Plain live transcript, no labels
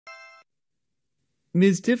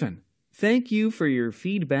Ms. Tiffin, thank you for your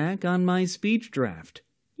feedback on my speech draft.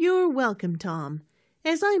 You're welcome, Tom.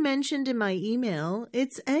 As I mentioned in my email,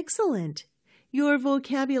 it's excellent. Your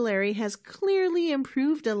vocabulary has clearly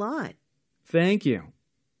improved a lot. Thank you.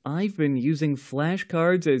 I've been using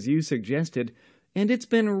flashcards as you suggested, and it's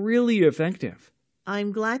been really effective.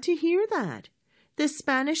 I'm glad to hear that. The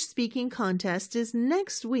Spanish speaking contest is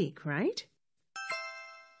next week, right?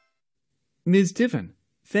 Ms. Tiffin,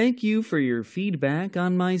 thank you for your feedback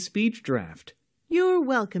on my speech draft. You're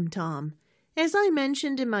welcome, Tom. As I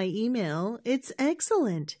mentioned in my email, it's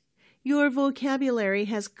excellent. Your vocabulary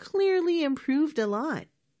has clearly improved a lot.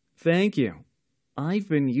 Thank you. I've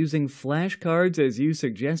been using flashcards as you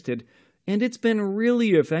suggested, and it's been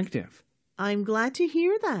really effective. I'm glad to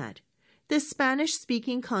hear that. The Spanish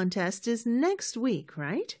speaking contest is next week,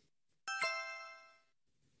 right?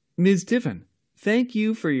 Ms. Tiffin, thank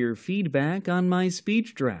you for your feedback on my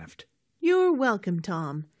speech draft. You're welcome,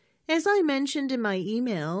 Tom. As I mentioned in my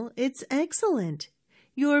email, it's excellent.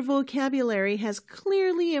 Your vocabulary has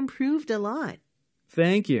clearly improved a lot.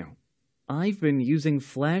 Thank you. I've been using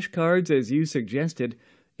flashcards as you suggested,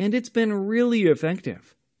 and it's been really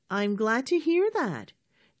effective. I'm glad to hear that.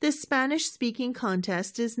 The Spanish speaking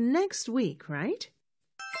contest is next week, right?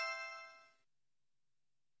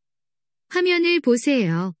 화면을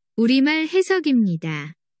보세요. 우리말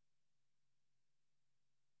해석입니다.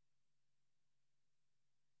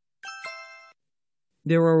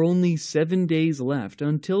 There are only 7 days left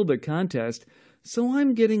until the contest, so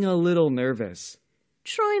I'm getting a little nervous.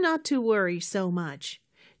 Try not to worry so much.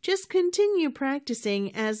 Just continue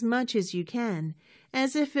practicing as much as you can,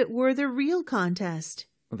 as if it were the real contest.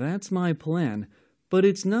 That's my plan, but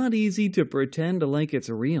it's not easy to pretend like it's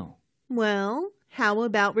real. Well, how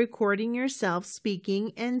about recording yourself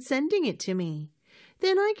speaking and sending it to me?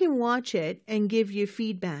 Then I can watch it and give you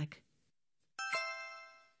feedback.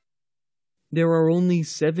 There are only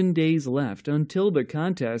 7 days left until the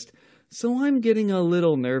contest, so I'm getting a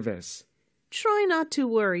little nervous. Try not to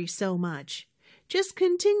worry so much. Just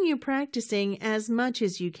continue practicing as much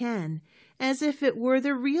as you can, as if it were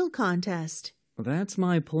the real contest. That's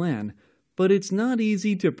my plan, but it's not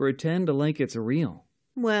easy to pretend like it's real.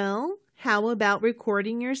 Well, how about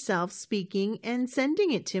recording yourself speaking and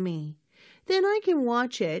sending it to me? Then I can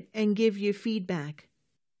watch it and give you feedback.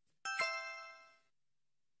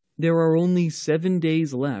 There are only 7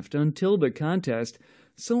 days left until the contest,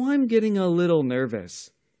 so I'm getting a little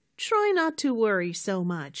nervous. Try not to worry so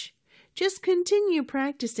much. Just continue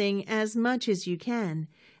practicing as much as you can,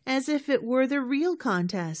 as if it were the real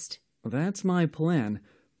contest. That's my plan,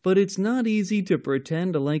 but it's not easy to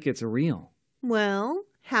pretend like it's real. Well,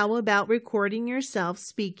 how about recording yourself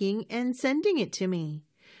speaking and sending it to me?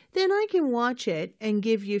 Then I can watch it and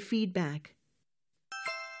give you feedback.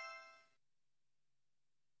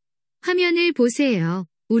 화면을 보세요.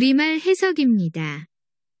 우리말 해석입니다.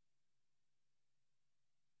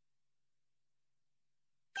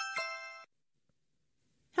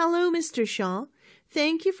 Hello, Mr. Shaw.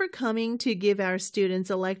 Thank you for coming to give our students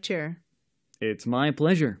a lecture. It's my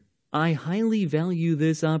pleasure. I highly value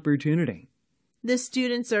this opportunity. The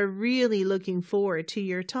students are really looking forward to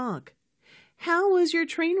your talk. How was your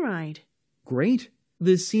train ride? Great.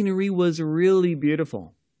 The scenery was really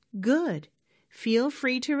beautiful. Good. Feel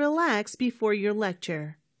free to relax before your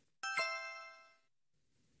lecture.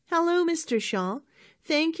 Hello, Mr. Shaw.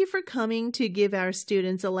 Thank you for coming to give our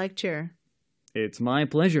students a lecture. It's my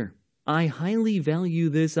pleasure. I highly value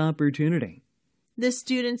this opportunity. The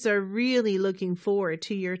students are really looking forward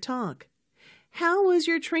to your talk. How was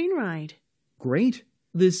your train ride? Great.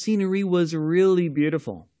 The scenery was really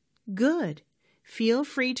beautiful. Good. Feel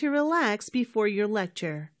free to relax before your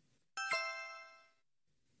lecture.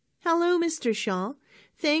 Hello, Mr. Shaw.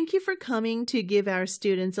 Thank you for coming to give our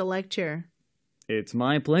students a lecture. It's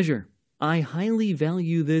my pleasure. I highly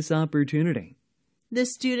value this opportunity. The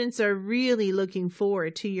students are really looking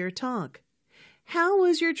forward to your talk. How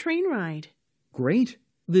was your train ride? Great.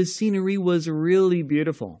 The scenery was really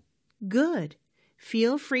beautiful. Good.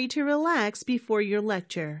 Feel free to relax before your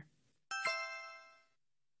lecture.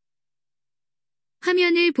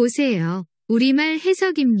 화면을 보세요. 우리말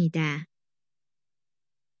해석입니다.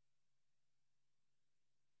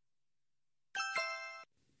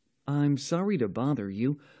 I'm sorry to bother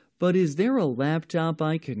you, but is there a laptop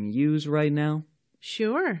I can use right now?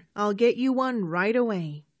 Sure, I'll get you one right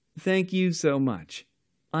away. Thank you so much.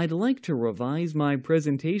 I'd like to revise my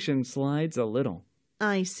presentation slides a little.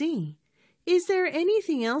 I see. Is there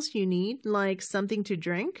anything else you need, like something to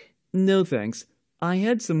drink? No thanks. I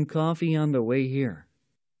had some coffee on the way here.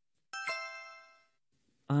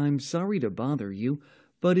 I'm sorry to bother you,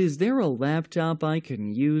 but is there a laptop I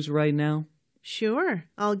can use right now? Sure,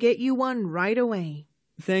 I'll get you one right away.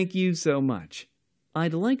 Thank you so much.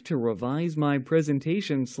 I'd like to revise my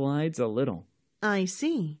presentation slides a little. I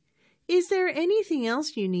see. Is there anything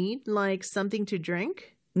else you need, like something to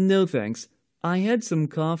drink? No thanks. I had some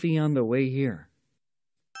coffee on the way here.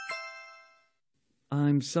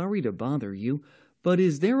 I'm sorry to bother you, but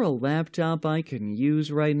is there a laptop I can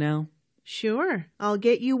use right now? Sure, I'll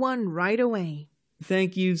get you one right away.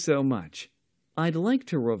 Thank you so much. I'd like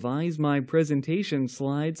to revise my presentation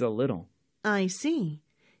slides a little. I see.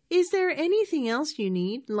 Is there anything else you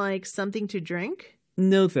need, like something to drink?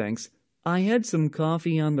 No thanks. I had some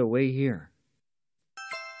coffee on the way here.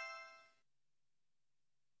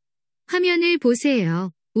 화면을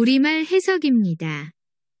보세요. 우리말 해석입니다.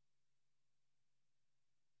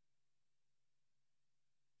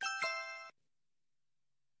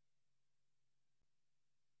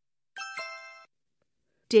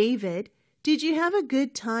 David, did you have a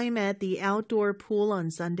good time at the outdoor pool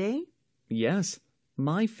on Sunday? Yes,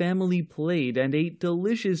 my family played and ate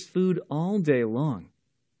delicious food all day long.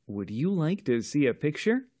 Would you like to see a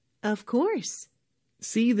picture? Of course.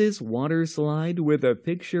 See this water slide with a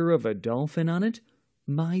picture of a dolphin on it?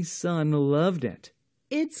 My son loved it.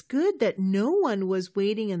 It's good that no one was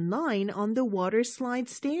waiting in line on the water slide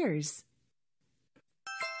stairs.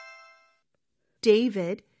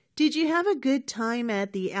 David, did you have a good time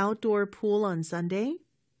at the outdoor pool on Sunday?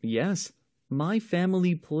 Yes, my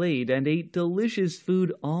family played and ate delicious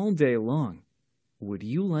food all day long. Would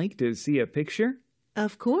you like to see a picture?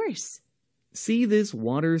 Of course. See this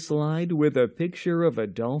water slide with a picture of a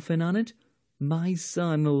dolphin on it? My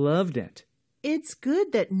son loved it. It's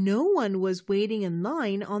good that no one was waiting in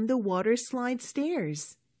line on the water slide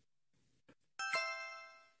stairs.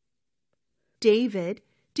 David,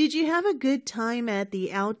 did you have a good time at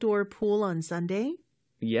the outdoor pool on Sunday?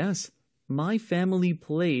 Yes, my family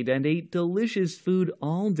played and ate delicious food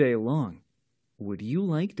all day long. Would you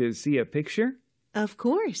like to see a picture? Of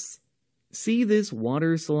course. See this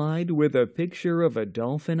water slide with a picture of a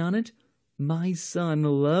dolphin on it? My son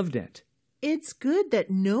loved it. It's good that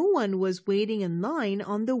no one was waiting in line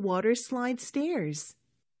on the water slide stairs.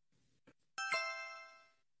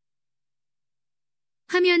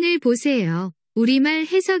 화면을 보세요. 우리말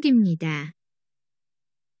해석입니다.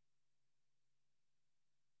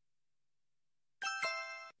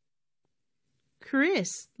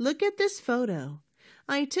 Chris, look at this photo.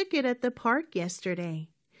 I took it at the park yesterday.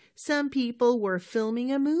 Some people were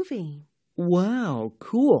filming a movie. Wow,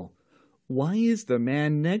 cool. Why is the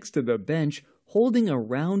man next to the bench holding a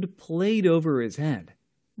round plate over his head?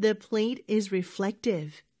 The plate is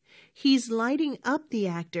reflective. He's lighting up the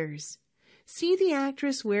actors. See the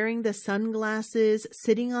actress wearing the sunglasses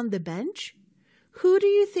sitting on the bench? Who do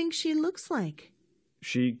you think she looks like?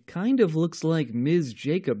 She kind of looks like Ms.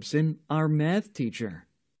 Jacobson, our math teacher.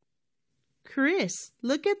 Chris,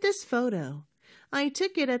 look at this photo. I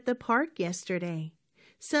took it at the park yesterday.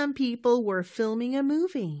 Some people were filming a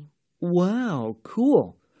movie. Wow,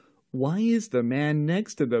 cool. Why is the man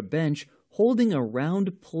next to the bench holding a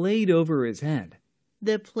round plate over his head?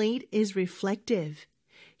 The plate is reflective.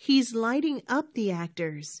 He's lighting up the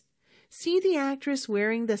actors. See the actress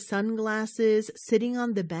wearing the sunglasses sitting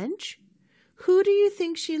on the bench? Who do you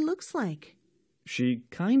think she looks like? She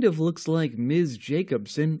kind of looks like Ms.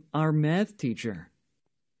 Jacobson, our math teacher.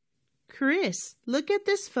 Chris, look at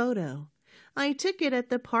this photo. I took it at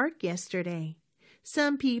the park yesterday.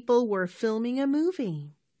 Some people were filming a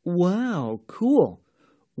movie. Wow, cool.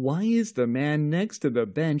 Why is the man next to the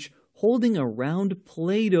bench holding a round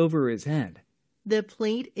plate over his head? The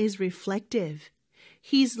plate is reflective.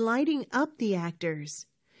 He's lighting up the actors.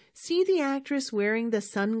 See the actress wearing the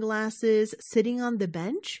sunglasses sitting on the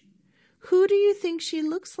bench? Who do you think she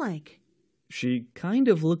looks like? She kind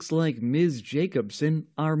of looks like Ms. Jacobson,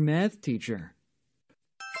 our math teacher.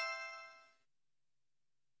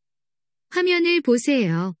 화면을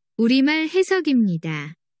보세요. 우리말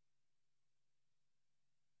해석입니다.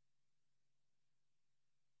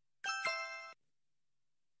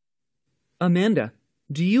 Amanda,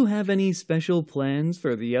 do you have any special plans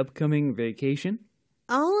for the upcoming vacation?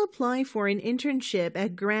 I'll apply for an internship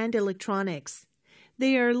at Grand Electronics.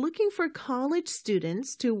 They are looking for college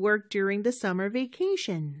students to work during the summer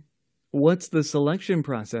vacation. What's the selection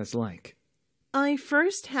process like? I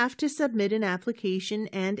first have to submit an application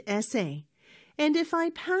and essay. And if I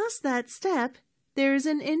pass that step, there's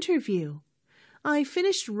an interview. I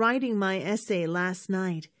finished writing my essay last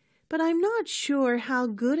night, but I'm not sure how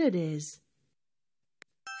good it is.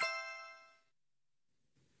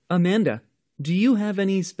 Amanda, do you have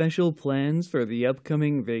any special plans for the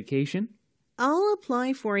upcoming vacation? I'll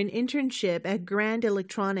apply for an internship at Grand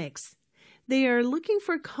Electronics. They are looking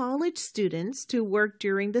for college students to work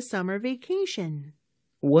during the summer vacation.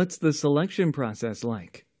 What's the selection process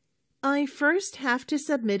like? I first have to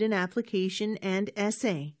submit an application and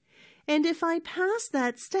essay. And if I pass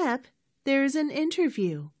that step, there's an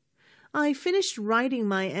interview. I finished writing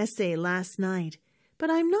my essay last night,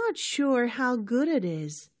 but I'm not sure how good it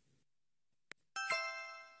is.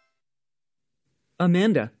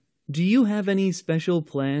 Amanda, do you have any special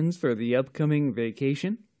plans for the upcoming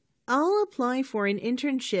vacation? I'll apply for an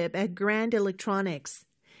internship at Grand Electronics.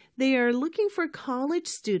 They are looking for college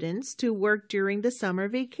students to work during the summer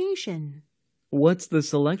vacation. What's the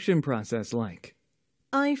selection process like?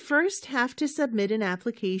 I first have to submit an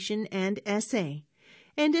application and essay.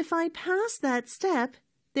 And if I pass that step,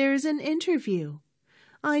 there's an interview.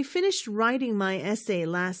 I finished writing my essay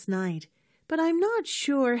last night, but I'm not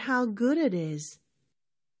sure how good it is.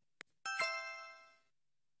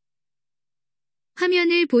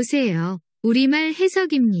 화면을 보세요. 우리말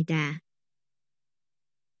해석입니다.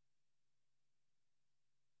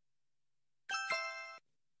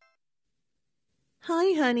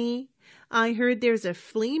 Hi, honey. I heard there's a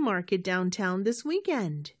flea market downtown this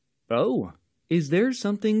weekend. Oh, is there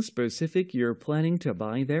something specific you're planning to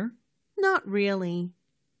buy there? Not really.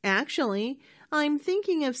 Actually, I'm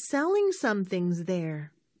thinking of selling some things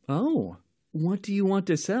there. Oh, what do you want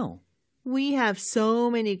to sell? We have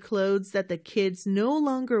so many clothes that the kids no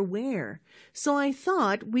longer wear, so I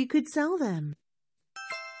thought we could sell them.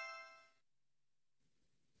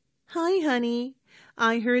 Hi, honey.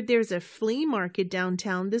 I heard there's a flea market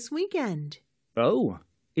downtown this weekend. Oh,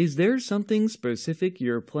 is there something specific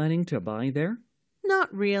you're planning to buy there?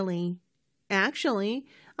 Not really. Actually,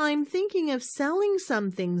 I'm thinking of selling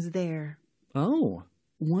some things there. Oh,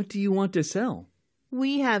 what do you want to sell?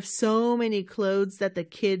 We have so many clothes that the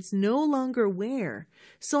kids no longer wear,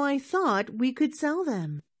 so I thought we could sell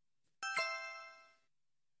them.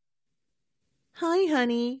 Hi,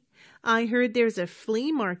 honey. I heard there's a flea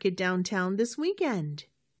market downtown this weekend.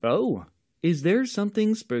 Oh, is there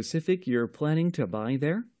something specific you're planning to buy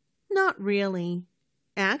there? Not really.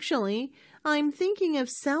 Actually, I'm thinking of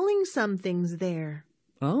selling some things there.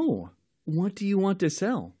 Oh, what do you want to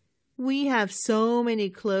sell? We have so many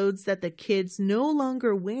clothes that the kids no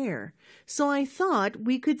longer wear, so I thought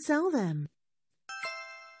we could sell them.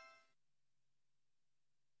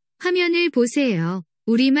 화면을 보세요.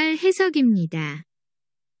 우리말 해석입니다.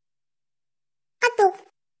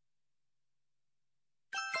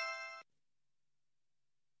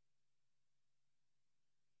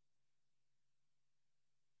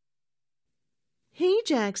 Hey,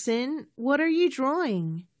 Jackson, what are you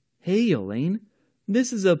drawing? Hey, Elaine.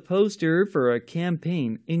 This is a poster for a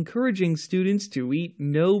campaign encouraging students to eat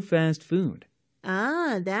no fast food.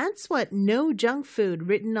 Ah, that's what no junk food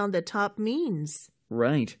written on the top means.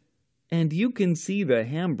 Right. And you can see the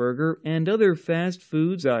hamburger and other fast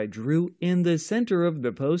foods I drew in the center of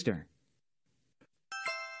the poster.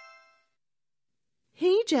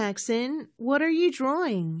 Hey, Jackson, what are you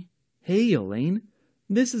drawing? Hey, Elaine.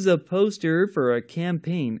 This is a poster for a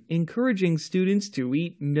campaign encouraging students to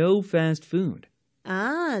eat no fast food.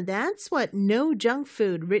 Ah, that's what no junk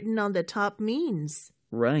food written on the top means.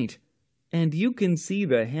 Right. And you can see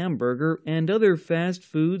the hamburger and other fast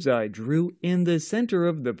foods I drew in the center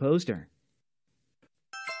of the poster.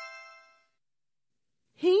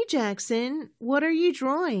 Hey, Jackson, what are you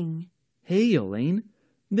drawing? Hey, Elaine.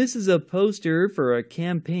 This is a poster for a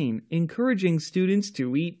campaign encouraging students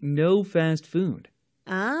to eat no fast food.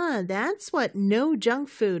 Ah, that's what no junk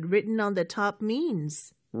food written on the top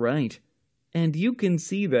means. Right. And you can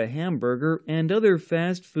see the hamburger and other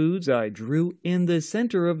fast foods I drew in the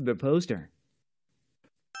center of the poster.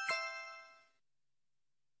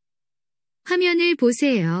 화면을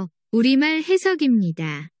보세요. 우리말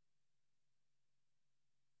해석입니다.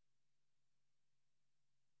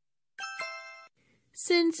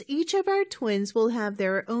 Since each of our twins will have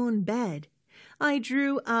their own bed, I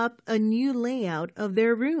drew up a new layout of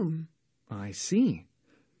their room. I see.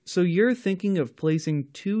 So you're thinking of placing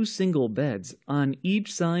 2 single beds on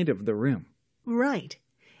each side of the room. Right.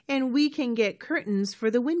 And we can get curtains for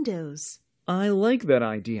the windows. I like that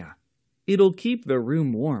idea. It'll keep the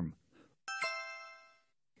room warm.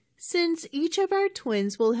 Since each of our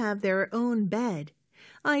twins will have their own bed,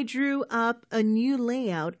 I drew up a new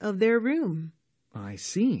layout of their room. I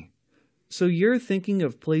see. So you're thinking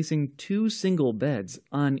of placing 2 single beds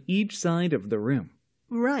on each side of the room.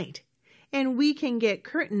 Right. And we can get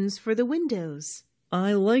curtains for the windows.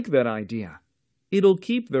 I like that idea. It'll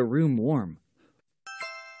keep the room warm.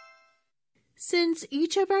 Since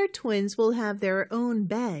each of our twins will have their own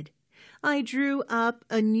bed, I drew up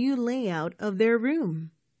a new layout of their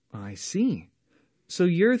room. I see. So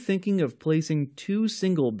you're thinking of placing 2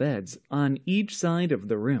 single beds on each side of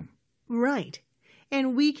the room. Right.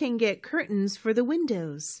 And we can get curtains for the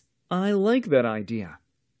windows. I like that idea.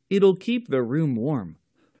 It'll keep the room warm.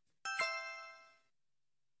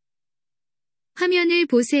 화면을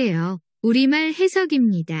보세요. 우리말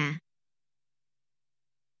해석입니다.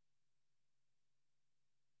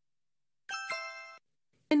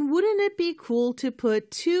 And wouldn't it be cool to put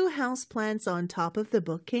 2 houseplants on top of the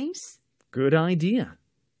bookcase? Good idea.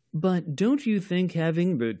 But don't you think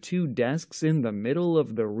having the 2 desks in the middle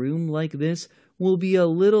of the room like this will be a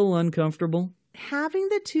little uncomfortable? Having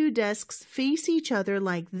the 2 desks face each other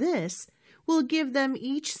like this will give them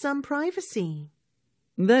each some privacy.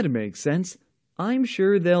 That makes sense. I'm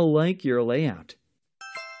sure they'll like your layout.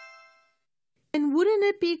 And wouldn't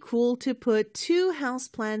it be cool to put 2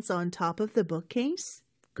 houseplants on top of the bookcase?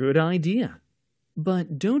 Good idea.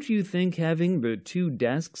 But don't you think having the 2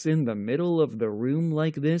 desks in the middle of the room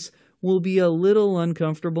like this will be a little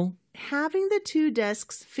uncomfortable? Having the 2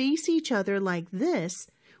 desks face each other like this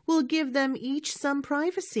will give them each some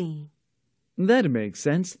privacy. That makes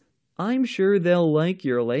sense. I'm sure they'll like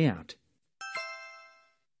your layout.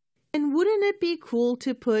 And wouldn't it be cool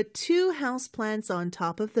to put 2 houseplants on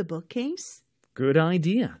top of the bookcase? Good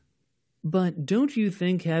idea. But don't you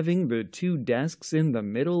think having the 2 desks in the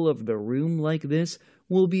middle of the room like this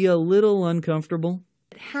will be a little uncomfortable?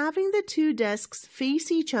 Having the 2 desks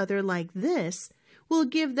face each other like this will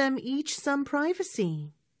give them each some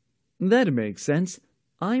privacy. That makes sense.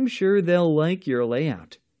 I'm sure they'll like your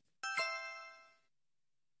layout.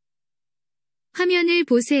 화면을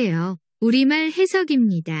보세요. 우리말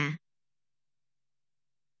해석입니다.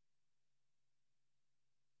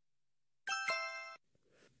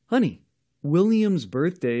 Honey, William's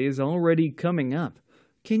birthday is already coming up.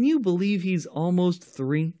 Can you believe he's almost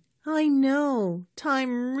 3? I know.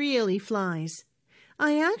 Time really flies.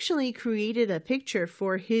 I actually created a picture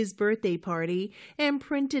for his birthday party and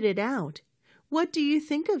printed it out. What do you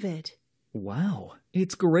think of it? Wow,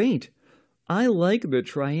 it's great. I like the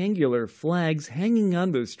triangular flags hanging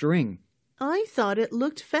on the string. I thought it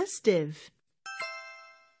looked festive.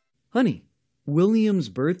 Honey, William's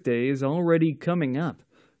birthday is already coming up.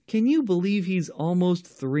 Can you believe he's almost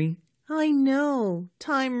 3? I know.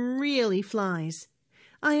 Time really flies.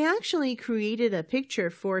 I actually created a picture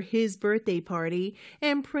for his birthday party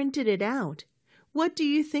and printed it out. What do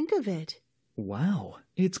you think of it? Wow,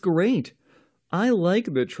 it's great. I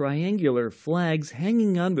like the triangular flags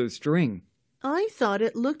hanging on the string. I thought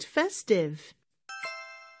it looked festive.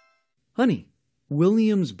 Honey,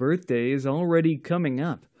 William's birthday is already coming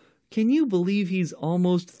up. Can you believe he's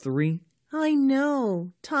almost 3? I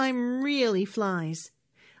know. Time really flies.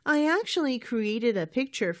 I actually created a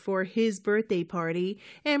picture for his birthday party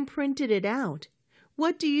and printed it out.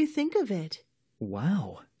 What do you think of it?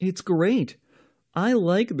 Wow, it's great. I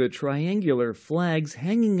like the triangular flags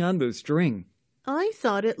hanging on the string. I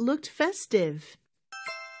thought it looked festive.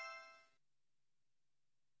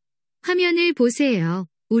 화면을 보세요.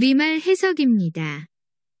 우리말 해석입니다.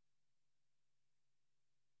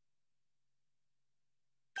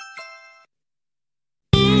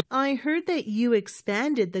 I heard that you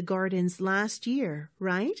expanded the gardens last year,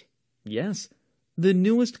 right? Yes, the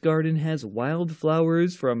newest garden has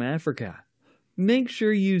wildflowers from Africa. Make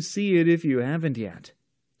sure you see it if you haven't yet.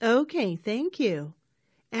 Okay, thank you.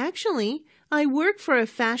 Actually, I work for a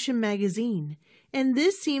fashion magazine, and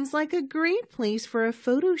this seems like a great place for a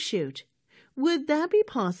photo shoot. Would that be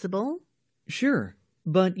possible? Sure,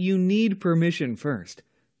 but you need permission first.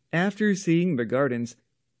 After seeing the gardens,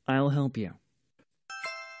 I'll help you.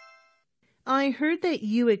 I heard that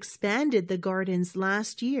you expanded the gardens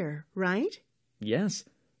last year, right? Yes,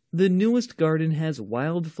 the newest garden has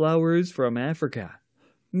wildflowers from Africa.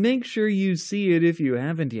 Make sure you see it if you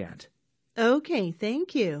haven't yet. Okay,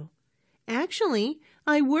 thank you. Actually,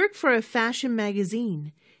 I work for a fashion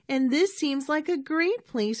magazine, and this seems like a great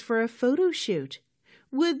place for a photo shoot.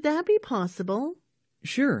 Would that be possible?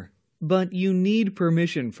 Sure, but you need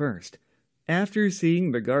permission first. After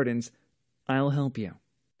seeing the gardens, I'll help you.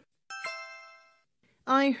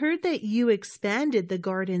 I heard that you expanded the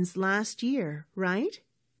gardens last year, right?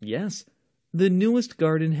 Yes, the newest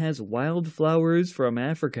garden has wildflowers from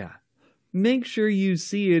Africa. Make sure you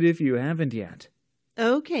see it if you haven't yet.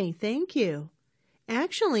 Okay, thank you.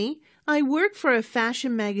 Actually, I work for a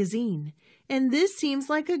fashion magazine, and this seems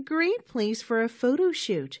like a great place for a photo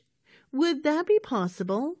shoot. Would that be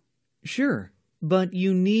possible? Sure, but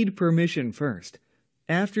you need permission first.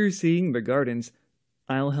 After seeing the gardens,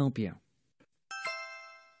 I'll help you.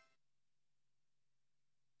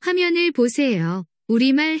 화면을 보세요.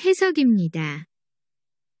 우리말 해석입니다.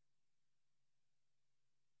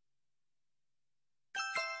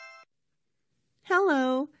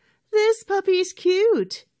 Hello. This puppy's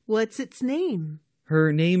cute. What's its name?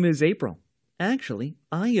 Her name is April. Actually,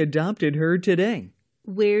 I adopted her today.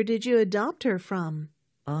 Where did you adopt her from?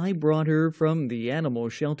 I brought her from the animal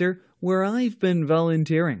shelter where I've been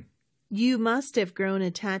volunteering. You must have grown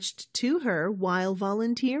attached to her while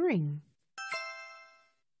volunteering.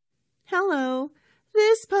 Hello.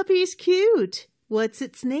 This puppy's cute. What's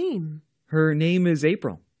its name? Her name is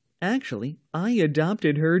April. Actually, I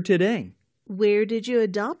adopted her today. Where did you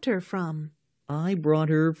adopt her from? I brought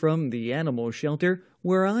her from the animal shelter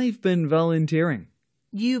where I've been volunteering.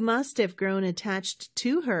 You must have grown attached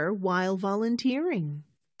to her while volunteering.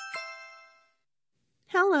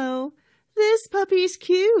 Hello. This puppy's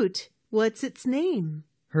cute. What's its name?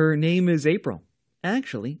 Her name is April.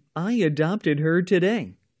 Actually, I adopted her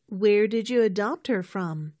today. Where did you adopt her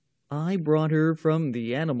from? I brought her from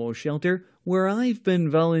the animal shelter where I've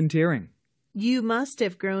been volunteering. You must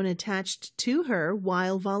have grown attached to her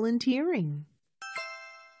while volunteering.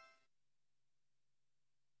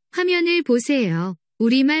 화면을 보세요.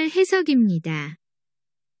 우리말 해석입니다.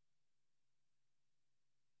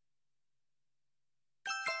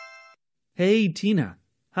 Hey, Tina.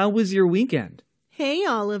 How was your weekend? Hey,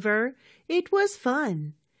 Oliver. It was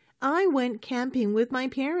fun. I went camping with my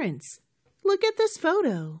parents. Look at this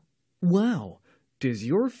photo. Wow. Does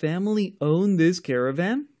your family own this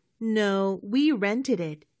caravan? No, we rented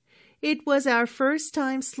it. It was our first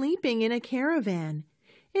time sleeping in a caravan,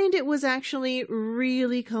 and it was actually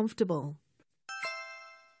really comfortable.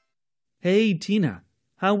 Hey, Tina.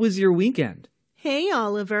 How was your weekend? Hey,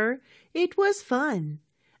 Oliver. It was fun.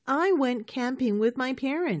 I went camping with my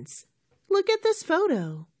parents. Look at this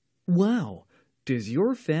photo. Wow. Does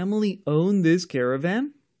your family own this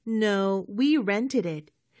caravan? No, we rented it.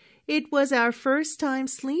 It was our first time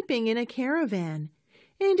sleeping in a caravan,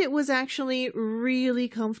 and it was actually really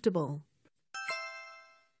comfortable.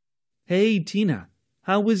 Hey, Tina.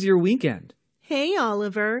 How was your weekend? Hey,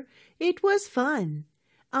 Oliver. It was fun.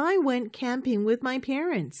 I went camping with my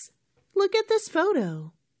parents. Look at this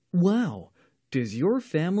photo. Wow. Does your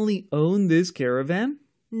family own this caravan?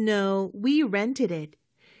 No, we rented it.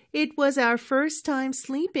 It was our first time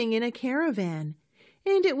sleeping in a caravan,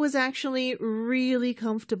 and it was actually really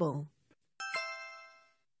comfortable.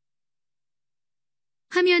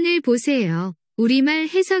 화면을 보세요. 우리말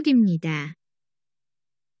해석입니다.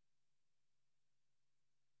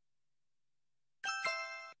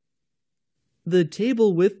 The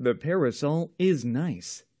table with the parasol is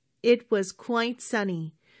nice. It was quite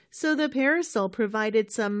sunny, so the parasol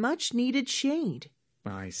provided some much-needed shade.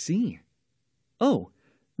 I see. Oh,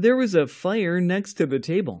 there was a fire next to the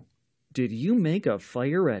table. Did you make a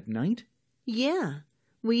fire at night? Yeah,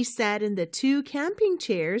 we sat in the 2 camping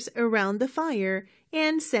chairs around the fire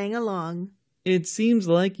and sang along. It seems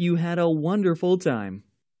like you had a wonderful time.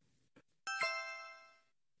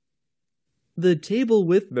 The table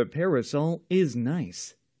with the parasol is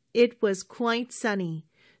nice. It was quite sunny,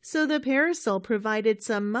 so the parasol provided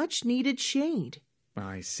some much-needed shade.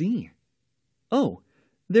 I see. Oh,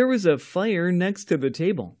 there was a fire next to the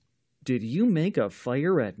table. Did you make a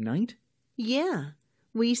fire at night? Yeah,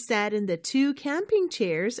 we sat in the 2 camping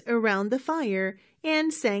chairs around the fire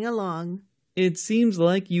and sang along. It seems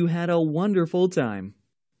like you had a wonderful time.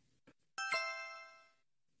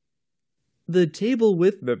 The table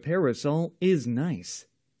with the parasol is nice.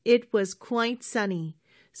 It was quite sunny,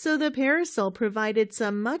 so the parasol provided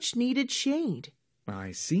some much-needed shade.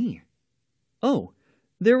 I see. Oh,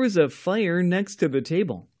 there was a fire next to the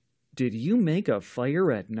table. Did you make a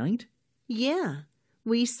fire at night? Yeah,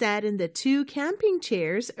 we sat in the 2 camping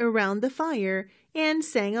chairs around the fire and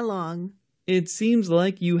sang along. It seems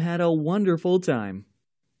like you had a wonderful time.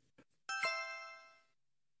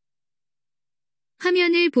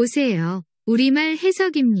 화면을 보세요. 우리말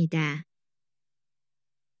해석입니다.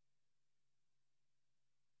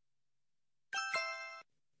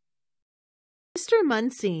 Mr.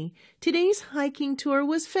 Muncie, today's hiking tour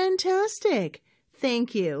was fantastic.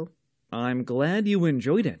 Thank you. I'm glad you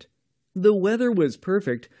enjoyed it. The weather was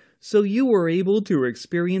perfect, so you were able to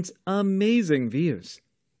experience amazing views.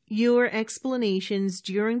 Your explanations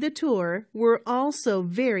during the tour were also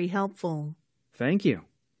very helpful. Thank you.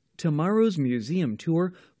 Tomorrow's museum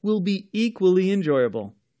tour will be equally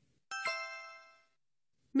enjoyable.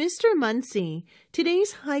 Mr. Muncie,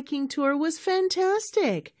 today's hiking tour was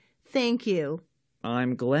fantastic. Thank you.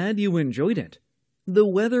 I'm glad you enjoyed it. The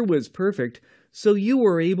weather was perfect, so you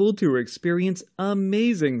were able to experience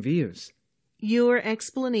amazing views. Your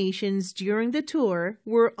explanations during the tour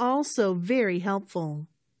were also very helpful.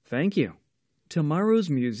 Thank you.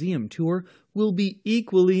 Tomorrow's museum tour will be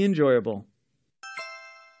equally enjoyable.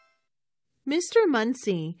 Mr.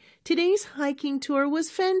 Muncie, today's hiking tour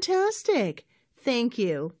was fantastic. Thank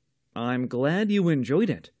you. I'm glad you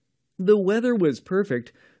enjoyed it. The weather was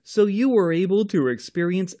perfect, so you were able to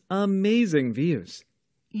experience amazing views.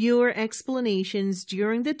 Your explanations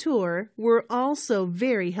during the tour were also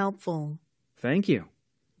very helpful. Thank you.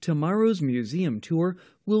 Tomorrow's museum tour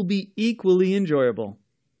will be equally enjoyable.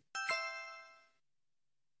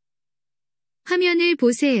 화면을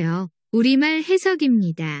보세요. 우리말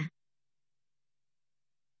해석입니다.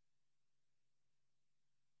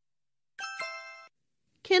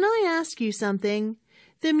 Can I ask you something?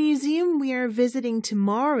 The museum we are visiting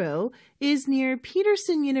tomorrow is near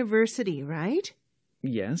Peterson University, right?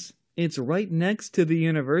 Yes, it's right next to the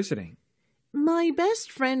university. My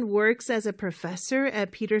best friend works as a professor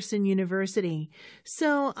at Peterson University,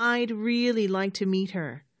 so I'd really like to meet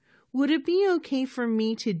her. Would it be okay for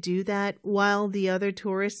me to do that while the other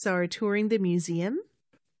tourists are touring the museum?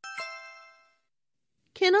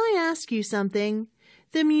 Can I ask you something?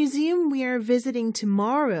 The museum we are visiting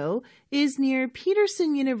tomorrow is near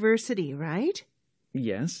Peterson University, right?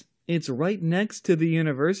 Yes, it's right next to the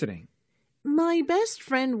university. My best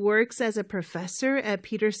friend works as a professor at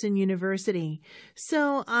Peterson University,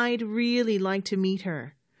 so I'd really like to meet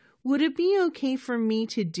her. Would it be okay for me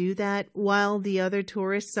to do that while the other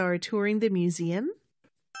tourists are touring the museum?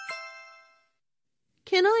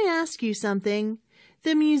 Can I ask you something?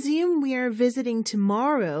 The museum we are visiting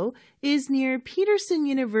tomorrow is near Peterson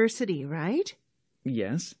University, right?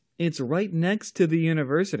 Yes, it's right next to the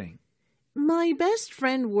university. My best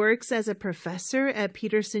friend works as a professor at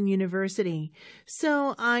Peterson University,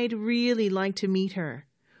 so I'd really like to meet her.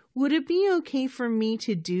 Would it be okay for me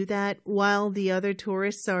to do that while the other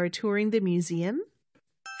tourists are touring the museum?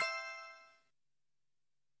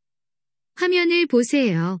 화면을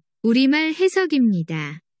보세요. 우리말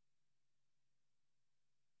해석입니다.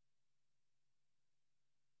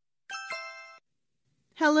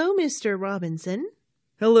 Hello, Mr. Robinson.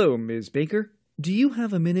 Hello, Ms. Baker. Do you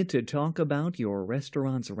have a minute to talk about your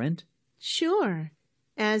restaurant's rent? Sure.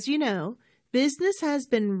 As you know, business has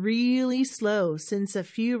been really slow since a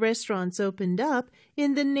few restaurants opened up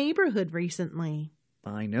in the neighborhood recently.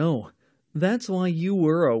 I know. That's why you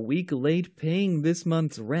were a week late paying this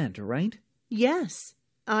month's rent, right? Yes,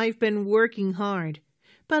 I've been working hard,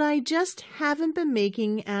 but I just haven't been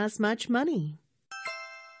making as much money.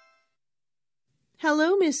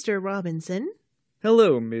 Hello, Mr. Robinson.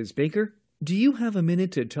 Hello, Ms. Baker. Do you have a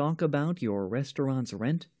minute to talk about your restaurant's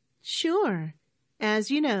rent? Sure.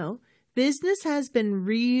 As you know, business has been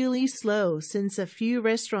really slow since a few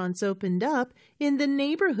restaurants opened up in the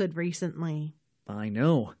neighborhood recently. I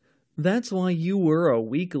know. That's why you were a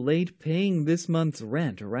week late paying this month's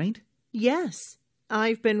rent, right? Yes,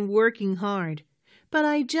 I've been working hard, but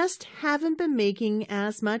I just haven't been making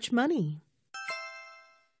as much money.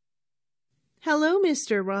 Hello,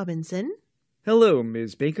 Mr. Robinson. Hello,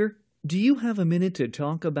 Ms. Baker. Do you have a minute to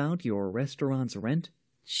talk about your restaurant's rent?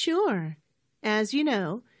 Sure. As you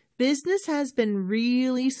know, business has been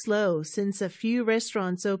really slow since a few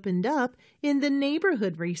restaurants opened up in the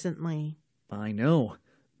neighborhood recently. I know.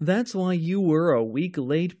 That's why you were a week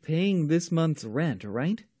late paying this month's rent,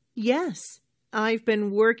 right? Yes, I've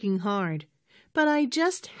been working hard, but I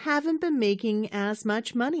just haven't been making as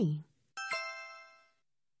much money.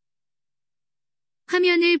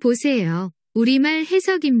 화면을 보세요. 우리말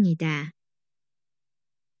해석입니다.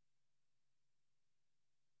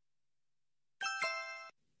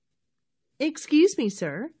 Excuse me,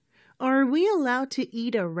 sir. Are we allowed to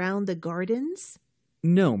eat around the gardens?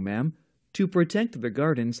 No, ma'am. To protect the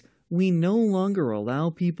gardens, we no longer allow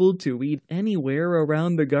people to eat anywhere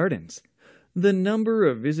around the gardens. The number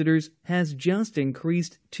of visitors has just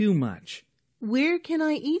increased too much. Where can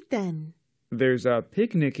I eat then? There's a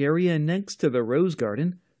picnic area next to the rose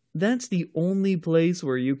garden. That's the only place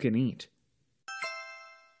where you can eat.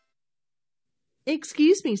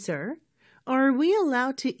 Excuse me, sir. Are we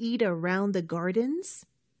allowed to eat around the gardens?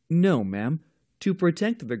 No, ma'am. To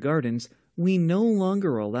protect the gardens, we no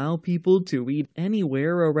longer allow people to eat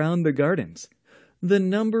anywhere around the gardens. The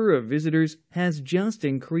number of visitors has just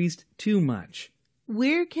increased too much.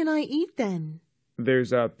 Where can I eat then?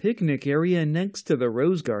 There's a picnic area next to the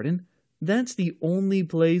rose garden. That's the only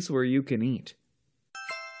place where you can eat.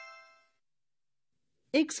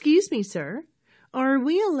 Excuse me, sir. Are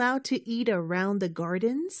we allowed to eat around the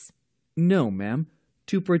gardens? No, ma'am.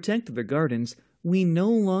 To protect the gardens, we no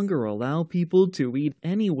longer allow people to eat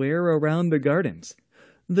anywhere around the gardens.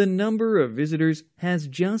 The number of visitors has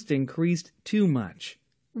just increased too much.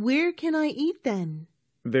 Where can I eat then?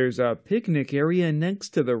 There's a picnic area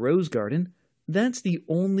next to the rose garden. That's the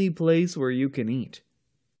only place where you can eat.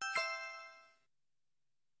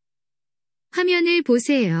 화면을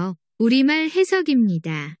보세요. 우리말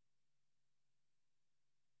해석입니다.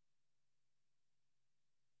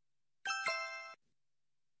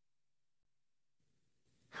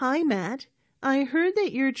 Hi, Matt. I heard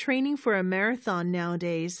that you're training for a marathon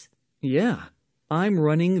nowadays. Yeah, I'm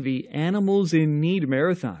running the Animals in Need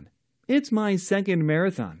Marathon. It's my second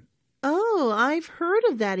marathon. Oh, I've heard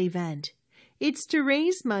of that event. It's to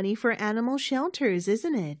raise money for animal shelters,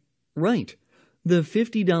 isn't it? Right. The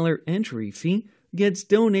 $50 entry fee gets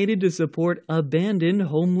donated to support abandoned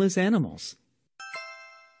homeless animals.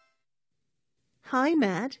 Hi,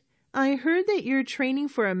 Matt. I heard that you're training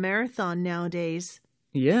for a marathon nowadays.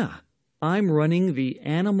 Yeah, I'm running the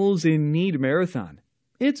Animals in Need Marathon.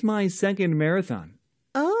 It's my second marathon.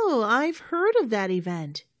 Oh, I've heard of that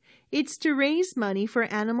event. It's to raise money for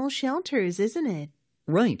animal shelters, isn't it?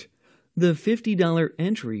 Right. The $50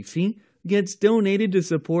 entry fee gets donated to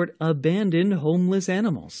support abandoned homeless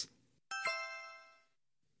animals.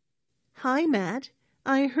 Hi, Matt.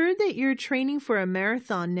 I heard that you're training for a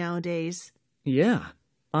marathon nowadays. Yeah,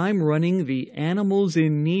 I'm running the Animals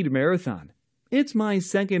in Need Marathon. It's my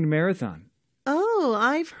second marathon. Oh,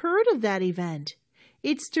 I've heard of that event.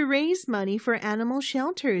 It's to raise money for animal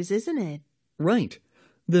shelters, isn't it? Right.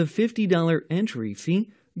 The $50 entry fee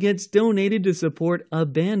gets donated to support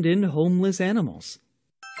abandoned homeless animals.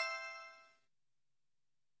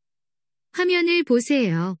 화면을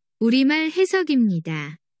보세요. 우리말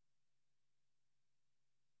해석입니다.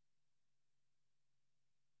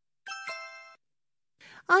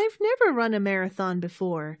 I've never run a marathon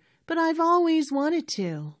before, but I've always wanted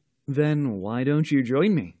to. Then why don't you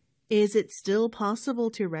join me? Is it still possible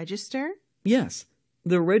to register? Yes.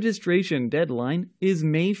 The registration deadline is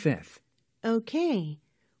May 5th. Okay.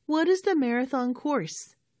 What is the marathon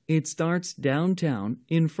course? It starts downtown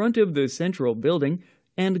in front of the central building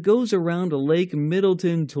and goes around Lake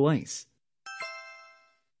Middleton twice.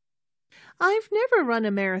 I've never run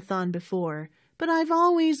a marathon before, but I've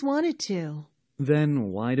always wanted to.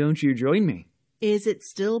 Then why don't you join me? Is it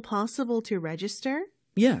still possible to register?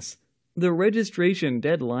 Yes. The registration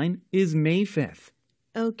deadline is May 5th.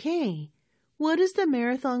 Okay. What is the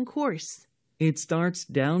marathon course? It starts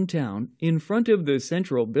downtown in front of the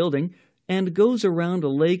central building and goes around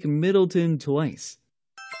Lake Middleton twice.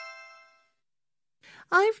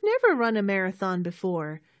 I've never run a marathon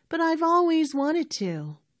before, but I've always wanted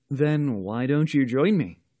to. Then why don't you join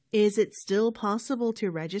me? Is it still possible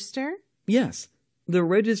to register? Yes. The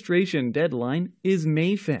registration deadline is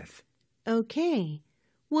May 5th. Okay.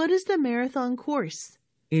 What is the marathon course?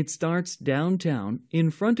 It starts downtown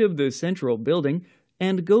in front of the central building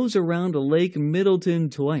and goes around Lake Middleton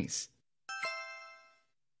twice.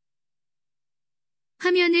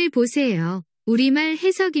 화면을 보세요. 우리말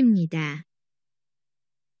해석입니다.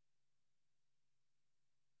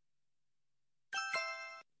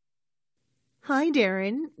 Hi,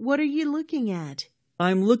 Darren. What are you looking at?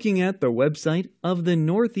 I'm looking at the website of the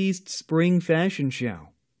Northeast Spring Fashion Show.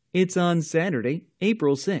 It's on Saturday,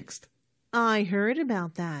 April 6th. I heard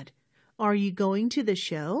about that. Are you going to the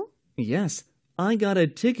show? Yes, I got a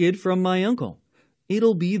ticket from my uncle.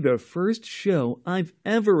 It'll be the first show I've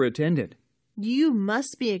ever attended. You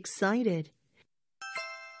must be excited.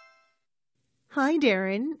 Hi,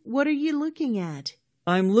 Darren. What are you looking at?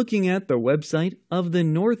 I'm looking at the website of the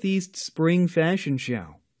Northeast Spring Fashion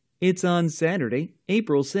Show. It's on Saturday,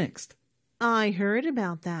 April 6th. I heard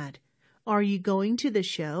about that. Are you going to the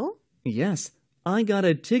show? Yes, I got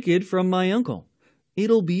a ticket from my uncle.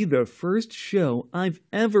 It'll be the first show I've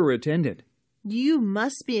ever attended. You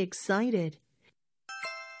must be excited.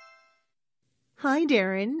 Hi,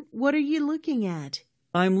 Darren. What are you looking at?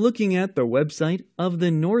 I'm looking at the website of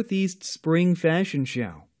the Northeast Spring Fashion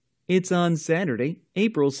Show. It's on Saturday,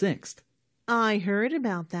 April 6th. I heard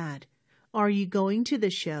about that. Are you going to the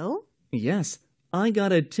show? Yes, I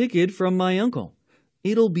got a ticket from my uncle.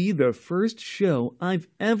 It'll be the first show I've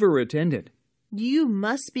ever attended. You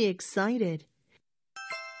must be excited.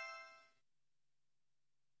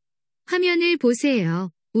 화면을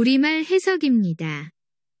보세요. 우리말 해석입니다.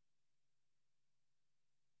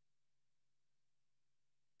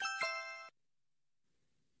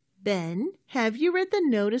 Ben, have you read the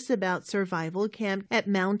notice about survival camp at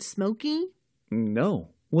Mount Smoky? No,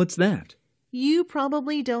 what's that? You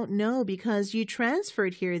probably don't know because you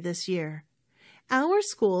transferred here this year. Our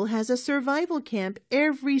school has a survival camp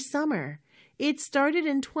every summer. It started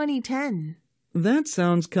in 2010. That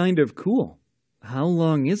sounds kind of cool. How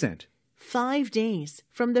long is it? 5 days,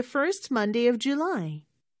 from the first Monday of July.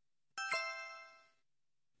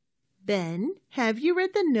 Ben, have you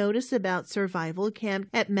read the notice about survival camp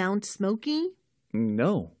at Mount Smoky?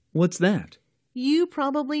 No. What's that? You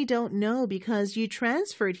probably don't know because you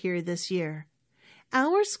transferred here this year.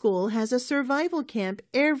 Our school has a survival camp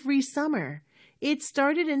every summer. It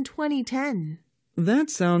started in 2010. That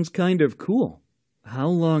sounds kind of cool. How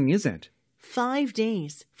long is it? 5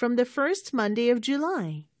 days, from the first Monday of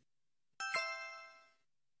July.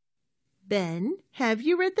 Ben, have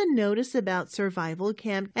you read the notice about survival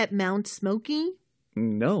camp at Mount Smoky?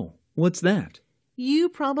 No. What's that? You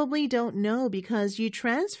probably don't know because you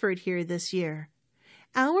transferred here this year.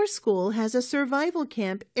 Our school has a survival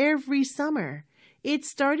camp every summer. It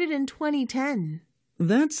started in 2010.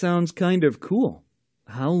 That sounds kind of cool.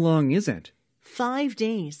 How long is it? 5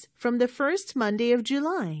 days, from the first Monday of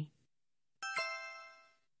July.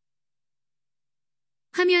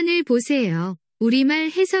 화면을 보세요. 우리말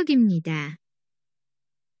해석입니다.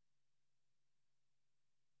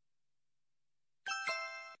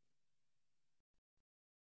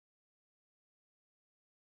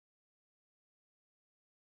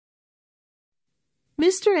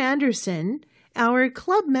 Mr. Anderson, our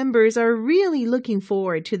club members are really looking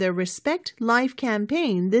forward to the Respect Life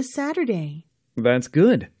campaign this Saturday. That's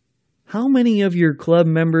good. How many of your club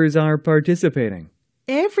members are participating?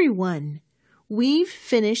 Everyone. We've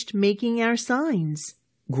finished making our signs.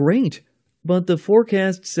 Great. But the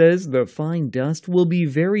forecast says the fine dust will be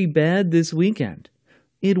very bad this weekend.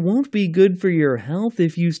 It won't be good for your health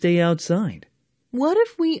if you stay outside. What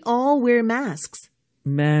if we all wear masks?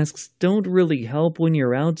 Masks don't really help when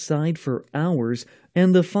you're outside for hours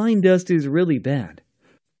and the fine dust is really bad.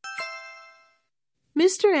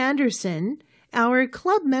 Mr. Anderson, our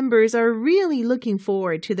club members are really looking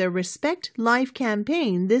forward to the Respect Life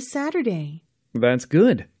campaign this Saturday. That's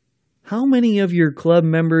good. How many of your club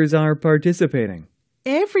members are participating?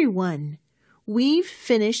 Everyone. We've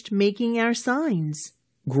finished making our signs.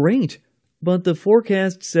 Great. But the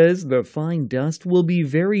forecast says the fine dust will be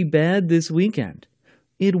very bad this weekend.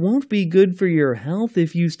 It won't be good for your health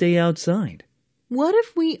if you stay outside. What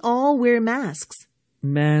if we all wear masks?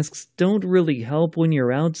 Masks don't really help when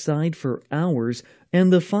you're outside for hours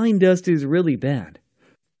and the fine dust is really bad.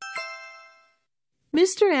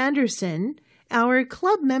 Mr. Anderson, our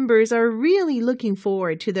club members are really looking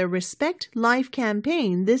forward to the Respect Life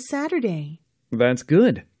campaign this Saturday. That's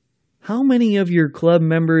good. How many of your club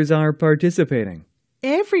members are participating?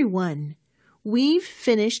 Everyone. We've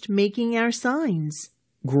finished making our signs.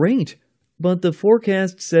 Great. But the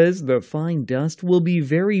forecast says the fine dust will be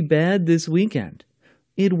very bad this weekend.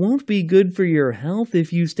 It won't be good for your health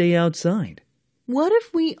if you stay outside. What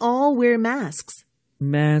if we all wear masks?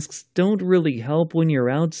 Masks don't really help when you're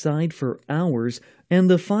outside for hours and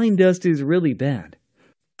the fine dust is really bad.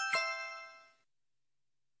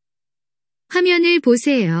 화면을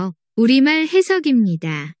보세요. 우리말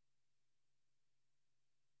해석입니다.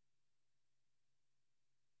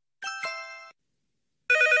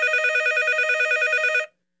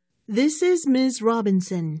 This is Ms.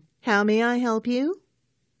 Robinson. How may I help you?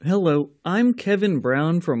 Hello, I'm Kevin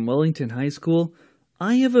Brown from Wellington High School.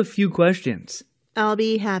 I have a few questions. I'll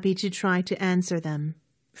be happy to try to answer them.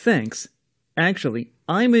 Thanks. Actually,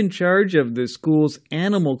 I'm in charge of the school's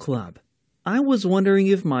animal club. I was wondering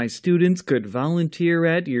if my students could volunteer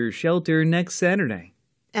at your shelter next Saturday.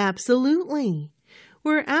 Absolutely.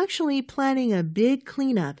 We're actually planning a big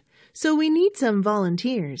cleanup, so we need some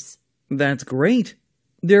volunteers. That's great.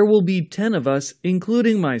 There will be 10 of us,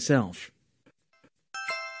 including myself.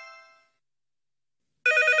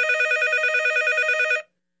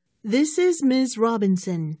 This is Ms.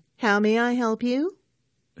 Robinson. How may I help you?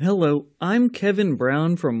 Hello, I'm Kevin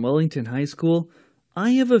Brown from Wellington High School.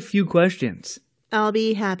 I have a few questions. I'll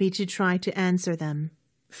be happy to try to answer them.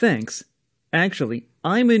 Thanks. Actually,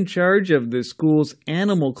 I'm in charge of the school's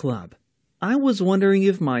animal club. I was wondering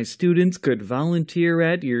if my students could volunteer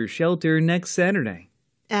at your shelter next Saturday.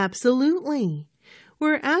 Absolutely.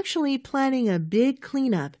 We're actually planning a big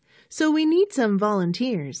cleanup, so we need some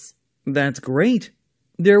volunteers. That's great.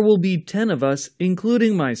 There will be 10 of us,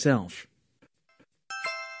 including myself.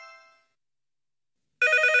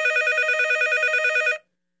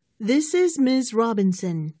 This is Ms.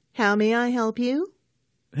 Robinson. How may I help you?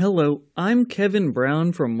 Hello, I'm Kevin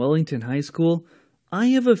Brown from Wellington High School. I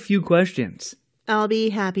have a few questions. I'll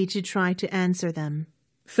be happy to try to answer them.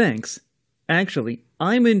 Thanks. Actually,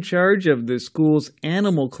 I'm in charge of the school's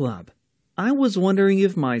animal club. I was wondering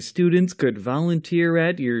if my students could volunteer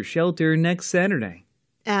at your shelter next Saturday.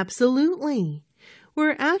 Absolutely.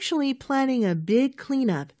 We're actually planning a big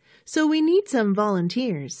cleanup, so we need some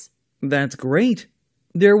volunteers. That's great.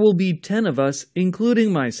 There will be 10 of us,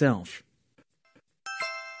 including myself.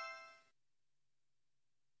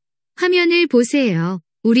 화면을 보세요.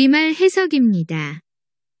 우리말 해석입니다.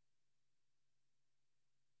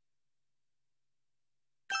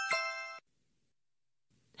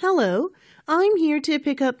 Hello, I'm here to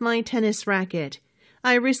pick up my tennis racket.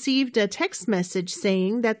 I received a text message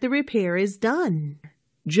saying that the repair is done.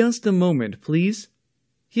 Just a moment, please.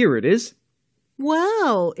 Here it is.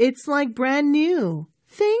 Wow, it's like brand new.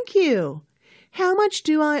 Thank you. How much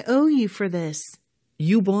do I owe you for this?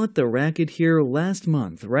 You bought the racket here last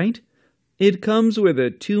month, right? It comes with a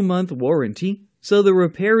 2-month warranty, so the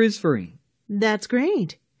repair is free. That's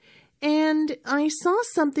great. And I saw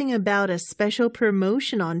something about a special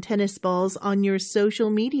promotion on tennis balls on your social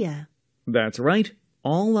media. That's right.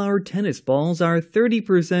 All our tennis balls are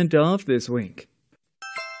 30% off this week.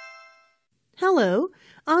 Hello,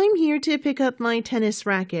 I'm here to pick up my tennis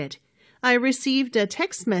racket. I received a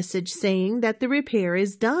text message saying that the repair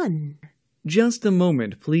is done. Just a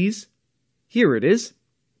moment, please. Here it is.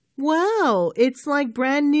 Wow, it's like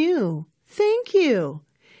brand new. Thank you.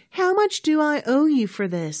 How much do I owe you for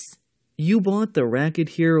this? You bought the racket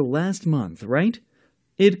here last month, right?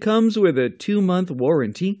 It comes with a 2-month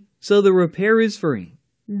warranty, so the repair is free.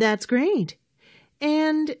 That's great.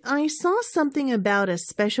 And I saw something about a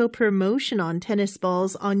special promotion on tennis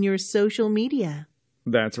balls on your social media.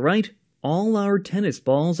 That's right. All our tennis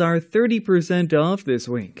balls are 30% off this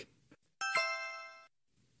week.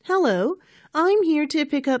 Hello, I'm here to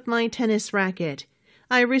pick up my tennis racket.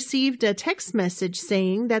 I received a text message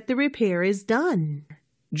saying that the repair is done.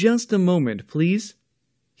 Just a moment, please.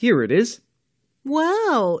 Here it is.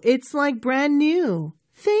 Wow, it's like brand new.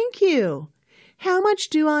 Thank you. How much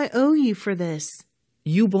do I owe you for this?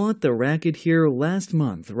 You bought the racket here last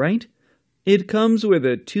month, right? It comes with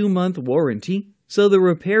a 2-month warranty, so the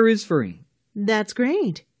repair is free. That's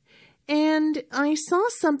great. And I saw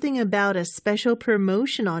something about a special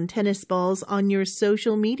promotion on tennis balls on your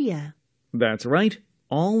social media. That's right.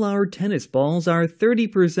 All our tennis balls are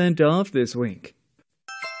 30% off this week.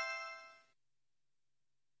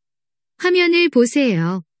 화면을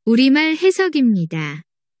보세요. 우리말 해석입니다.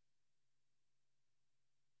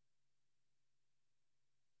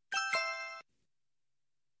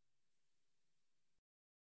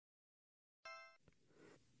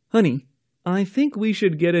 Honey, I think we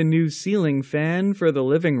should get a new ceiling fan for the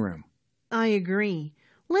living room. I agree.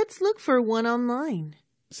 Let's look for one online.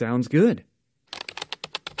 Sounds good.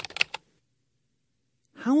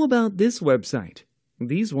 How about this website?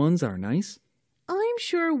 These ones are nice. I'm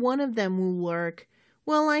sure one of them will work.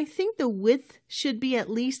 Well, I think the width should be at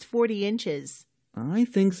least 40 inches. I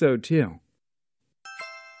think so too.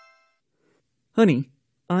 Honey,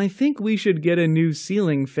 I think we should get a new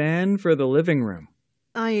ceiling fan for the living room.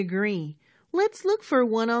 I agree. Let's look for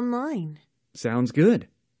one online. Sounds good.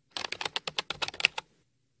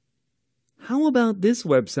 How about this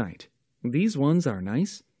website? These ones are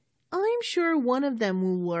nice. I'm sure one of them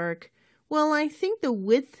will work. Well, I think the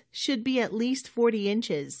width should be at least 40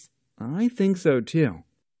 inches. I think so too.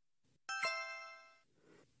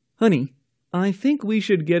 Honey, I think we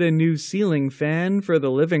should get a new ceiling fan for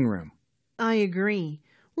the living room. I agree.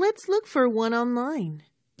 Let's look for one online.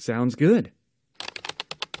 Sounds good.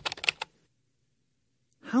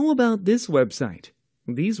 How about this website?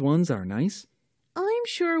 These ones are nice. I'm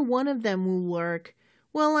sure one of them will work.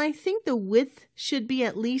 Well, I think the width should be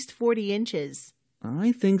at least 40 inches.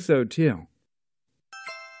 I think so too.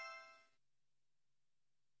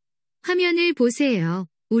 화면을 보세요.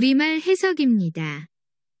 우리말 해석입니다.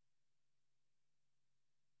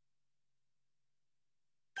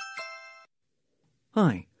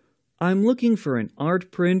 Hi, I'm looking for an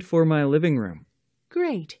art print for my living room.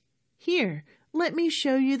 Great. Here, let me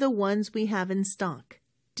show you the ones we have in stock.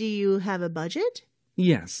 Do you have a budget?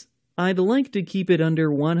 Yes, I'd like to keep it under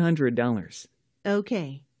 $100.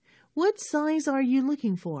 Okay. What size are you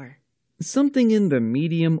looking for? Something in the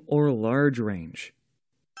medium or large range.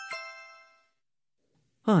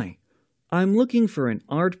 Hi, I'm looking for an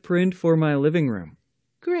art print for my living room.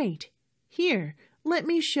 Great. Here, let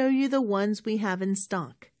me show you the ones we have in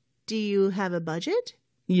stock. Do you have a budget?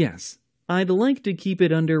 Yes, I'd like to keep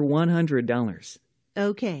it under $100.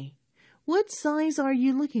 Okay. What size are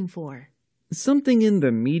you looking for? Something in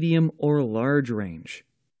the medium or large range.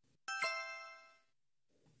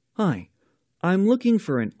 Hi, I'm looking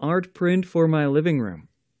for an art print for my living room.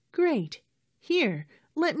 Great. Here,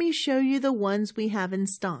 let me show you the ones we have in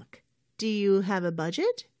stock. Do you have a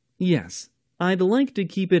budget? Yes, I'd like to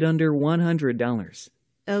keep it under $100.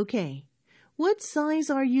 Okay. What size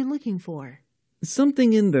are you looking for?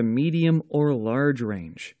 Something in the medium or large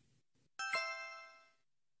range.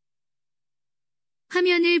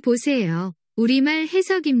 화면을 보세요. 우리말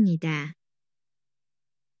해석입니다.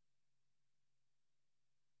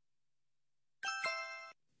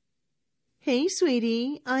 Hey,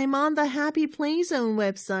 sweetie, I'm on the Happy Play Zone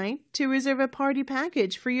website to reserve a party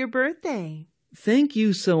package for your birthday. Thank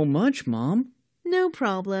you so much, Mom. No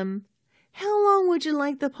problem. How long would you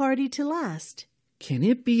like the party to last? Can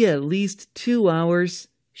it be at least 2 hours?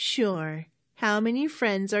 Sure. How many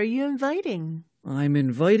friends are you inviting? I'm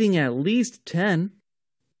inviting at least 10.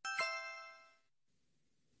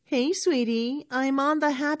 Hey, sweetie, I'm on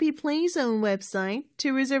the Happy Play Zone website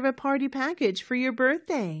to reserve a party package for your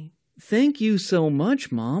birthday. Thank you so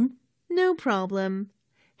much, Mom. No problem.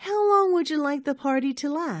 How long would you like the party to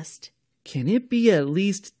last? Can it be at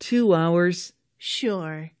least 2 hours?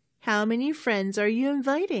 Sure. How many friends are you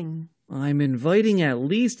inviting? I'm inviting at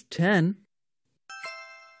least 10.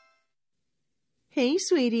 Hey,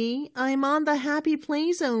 sweetie, I'm on the Happy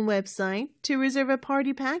Play Zone website to reserve a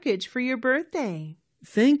party package for your birthday.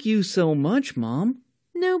 Thank you so much, Mom.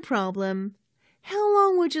 No problem. How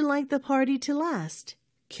long would you like the party to last?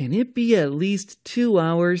 Can it be at least 2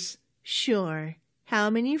 hours? Sure. How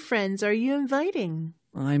many friends are you inviting?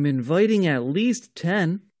 I'm inviting at least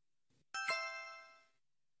 10.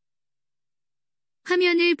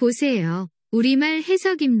 화면을 보세요. 우리말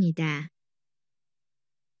해석입니다.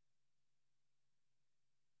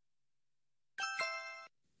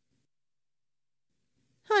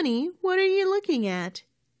 Honey, what are you looking at?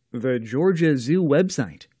 The Georgia Zoo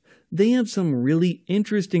website. They have some really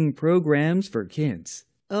interesting programs for kids.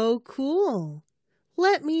 Oh, cool.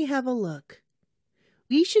 Let me have a look.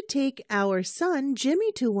 We should take our son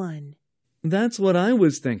Jimmy to one. That's what I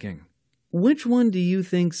was thinking. Which one do you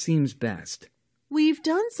think seems best? We've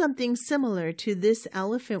done something similar to this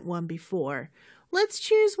elephant one before. Let's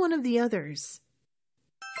choose one of the others.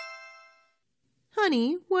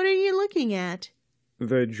 Honey, what are you looking at?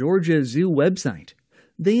 The Georgia Zoo website.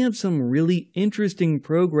 They have some really interesting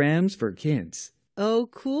programs for kids. Oh,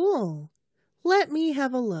 cool. Let me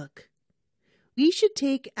have a look. We should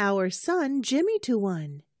take our son Jimmy to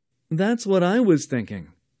one. That's what I was thinking.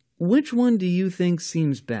 Which one do you think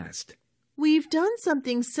seems best? We've done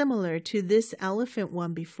something similar to this elephant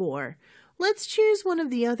one before. Let's choose one of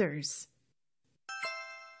the others.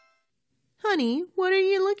 Honey, what are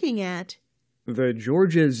you looking at? The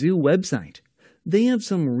Georgia Zoo website. They have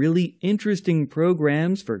some really interesting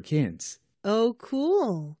programs for kids. Oh,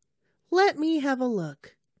 cool. Let me have a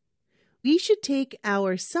look. We should take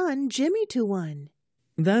our son Jimmy to one.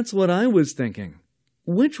 That's what I was thinking.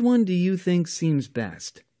 Which one do you think seems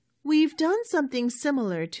best? We've done something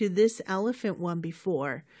similar to this elephant one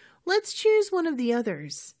before. Let's choose one of the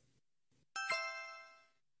others.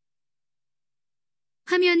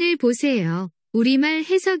 화면을 보세요. 우리말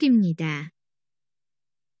해석입니다.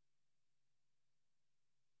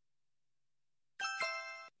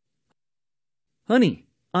 Honey,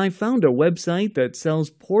 I found a website that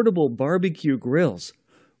sells portable barbecue grills.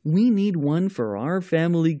 We need one for our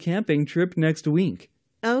family camping trip next week.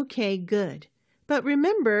 Okay, good. But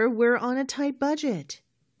remember, we're on a tight budget.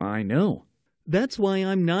 I know. That's why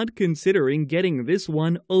I'm not considering getting this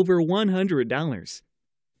one over $100.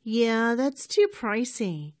 Yeah, that's too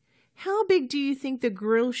pricey. How big do you think the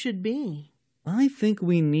grill should be? I think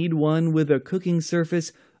we need one with a cooking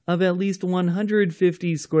surface of at least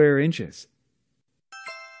 150 square inches.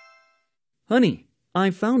 Honey,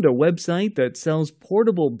 I found a website that sells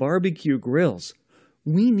portable barbecue grills.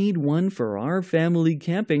 We need one for our family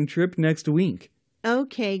camping trip next week.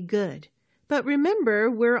 Okay, good. But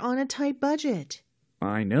remember, we're on a tight budget.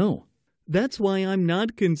 I know. That's why I'm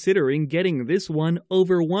not considering getting this one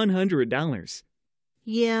over $100.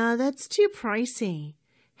 Yeah, that's too pricey.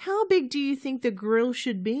 How big do you think the grill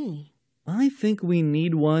should be? I think we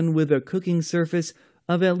need one with a cooking surface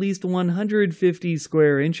of at least 150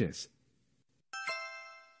 square inches.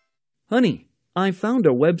 Honey, I found a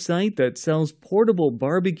website that sells portable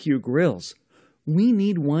barbecue grills. We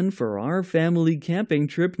need one for our family camping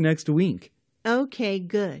trip next week. Okay,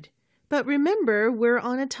 good. But remember, we're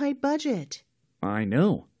on a tight budget. I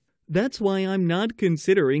know. That's why I'm not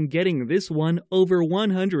considering getting this one over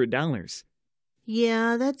 $100.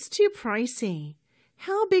 Yeah, that's too pricey.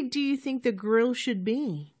 How big do you think the grill should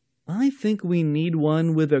be? I think we need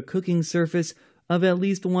one with a cooking surface of at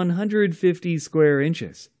least 150 square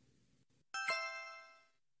inches.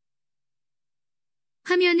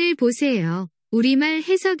 화면을 보세요. 우리말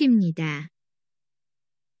해석입니다.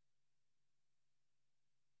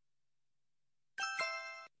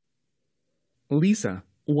 Lisa,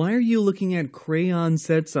 why are you looking at crayon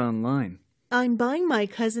sets online? I'm buying my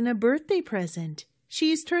cousin a birthday present.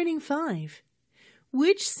 She's turning 5.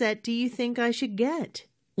 Which set do you think I should get?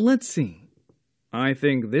 Let's see. I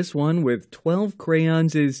think this one with 12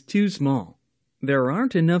 crayons is too small. There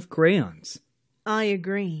aren't enough crayons. I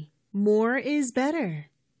agree. More is better.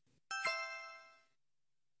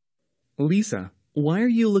 Lisa, why are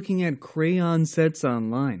you looking at crayon sets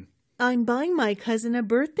online? I'm buying my cousin a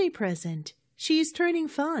birthday present. She's turning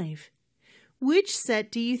 5. Which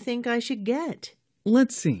set do you think I should get?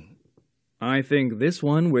 Let's see. I think this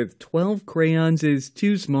one with 12 crayons is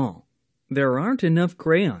too small. There aren't enough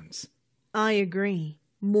crayons. I agree.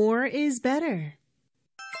 More is better.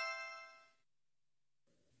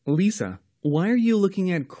 Lisa, why are you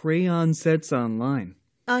looking at crayon sets online?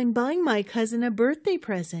 I'm buying my cousin a birthday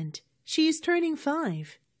present. She's turning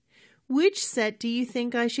 5. Which set do you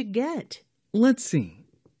think I should get? Let's see.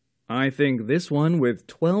 I think this one with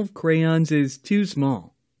 12 crayons is too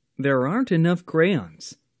small. There aren't enough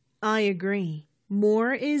crayons. I agree.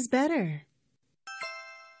 More is better.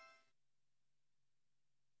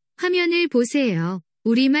 화면을 보세요.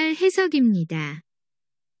 우리말 해석입니다.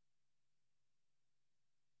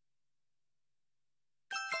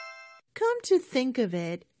 Come to think of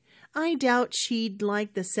it, I doubt she'd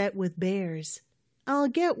like the set with bears. I'll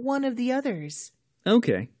get one of the others.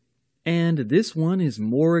 Okay. And this one is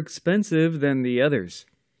more expensive than the others.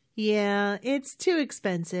 Yeah, it's too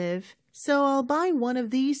expensive, so I'll buy one of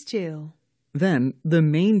these two. Then, the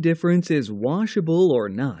main difference is washable or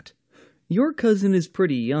not. Your cousin is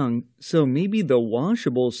pretty young, so maybe the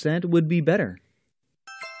washable set would be better.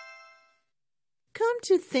 Come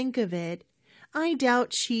to think of it, I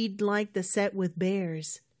doubt she'd like the set with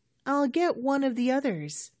bears. I'll get one of the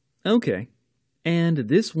others. Okay. And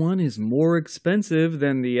this one is more expensive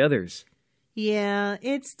than the others. Yeah,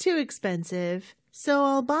 it's too expensive, so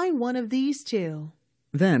I'll buy one of these two.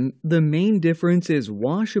 Then, the main difference is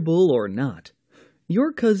washable or not.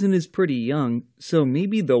 Your cousin is pretty young, so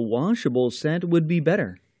maybe the washable set would be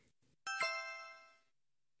better.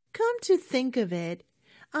 Come to think of it,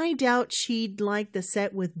 I doubt she'd like the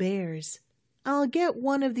set with bears. I'll get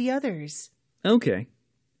one of the others. Okay.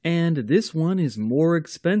 And this one is more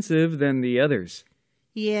expensive than the others.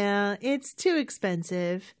 Yeah, it's too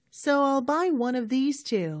expensive, so I'll buy one of these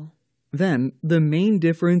two. Then, the main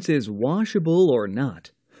difference is washable or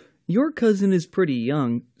not. Your cousin is pretty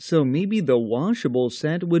young, so maybe the washable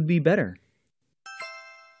set would be better.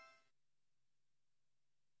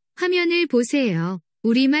 화면을 보세요.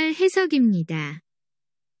 우리말 해석입니다.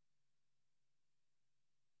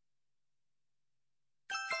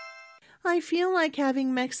 I feel like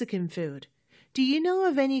having Mexican food. Do you know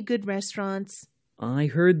of any good restaurants? I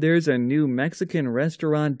heard there's a new Mexican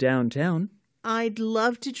restaurant downtown. I'd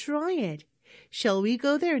love to try it. Shall we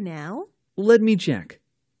go there now? Let me check.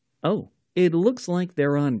 Oh, it looks like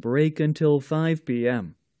they're on break until 5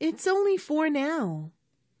 p.m. It's only 4 now.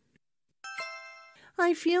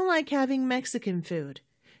 I feel like having Mexican food.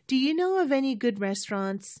 Do you know of any good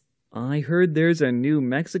restaurants? I heard there's a new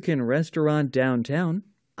Mexican restaurant downtown.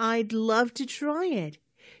 I'd love to try it.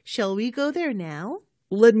 Shall we go there now?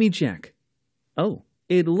 Let me check. Oh,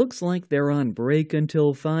 it looks like they're on break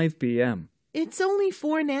until 5 p.m. It's only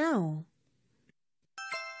 4 now.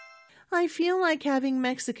 I feel like having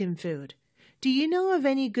Mexican food. Do you know of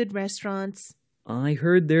any good restaurants? I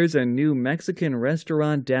heard there's a new Mexican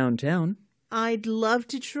restaurant downtown. I'd love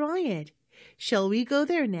to try it. Shall we go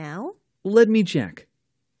there now? Let me check.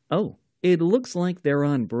 Oh, it looks like they're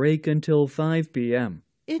on break until 5 p.m.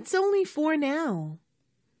 It's only 4 now.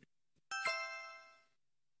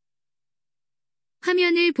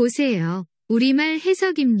 화면을 보세요. 우리말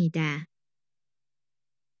해석입니다.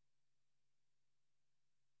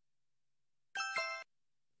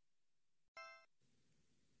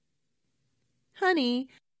 Honey,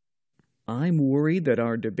 I'm worried that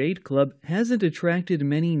our debate club hasn't attracted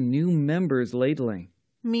many new members lately.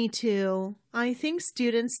 me too. I think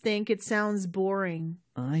students think it sounds boring.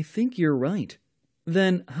 I think you're right.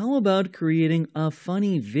 Then how about creating a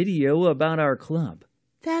funny video about our club?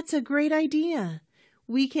 That's a great idea.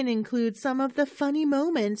 We can include some of the funny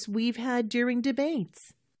moments we've had during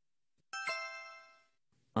debates.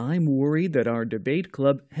 I'm worried that our debate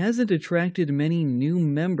club hasn't attracted many new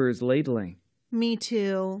members lately. Me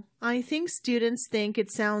too. I think students think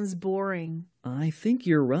it sounds boring. I think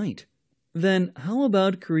you're right. Then how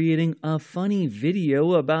about creating a funny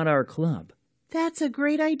video about our club? That's a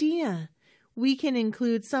great idea. We can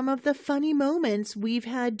include some of the funny moments we've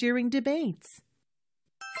had during debates.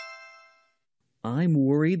 I'm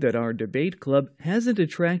worried that our debate club hasn't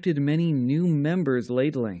attracted many new members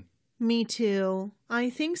lately. Me too. I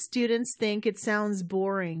think students think it sounds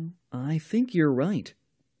boring. I think you're right.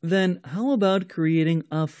 Then how about creating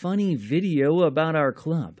a funny video about our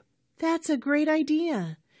club? That's a great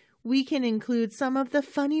idea. We can include some of the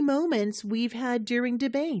funny moments we've had during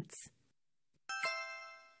debates.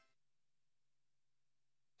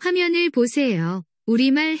 화면을 보세요.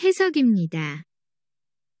 우리말 해석입니다.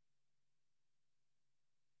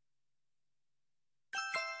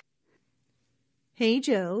 Hey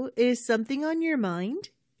Joe, is something on your mind?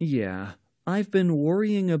 Yeah, I've been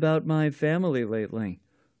worrying about my family lately.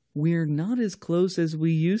 We're not as close as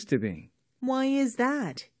we used to be. Why is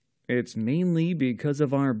that? It's mainly because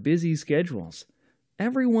of our busy schedules.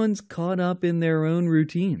 Everyone's caught up in their own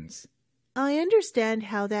routines. I understand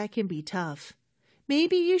how that can be tough.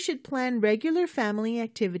 Maybe you should plan regular family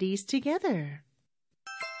activities together.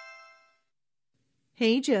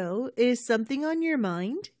 Hey Joe, is something on your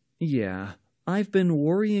mind? Yeah, I've been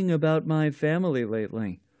worrying about my family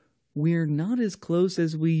lately. We're not as close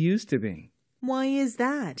as we used to be. Why is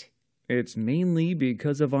that? It's mainly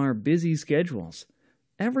because of our busy schedules.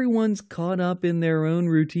 Everyone's caught up in their own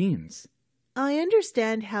routines. I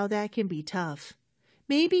understand how that can be tough.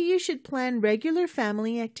 Maybe you should plan regular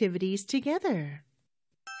family activities together.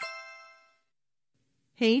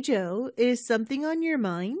 Hey Joe, is something on your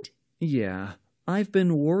mind? Yeah, I've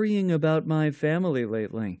been worrying about my family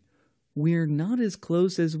lately. We're not as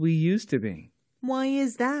close as we used to be. Why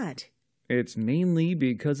is that? It's mainly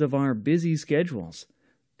because of our busy schedules.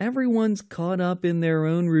 Everyone's caught up in their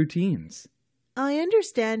own routines. I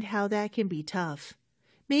understand how that can be tough.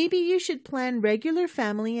 Maybe you should plan regular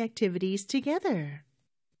family activities together.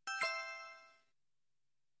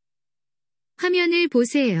 화면을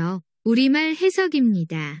보세요. 우리말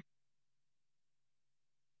해석입니다.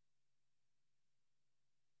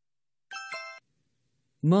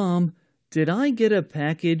 Mom, did I get a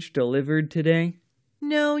package delivered today?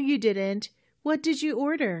 No, you didn't. What did you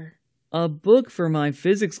order? A book for my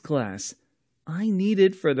physics class. I need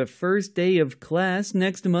it for the first day of class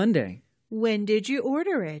next Monday. When did you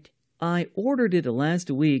order it? I ordered it last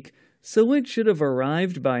week, so it should have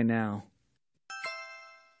arrived by now.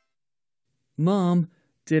 Mom,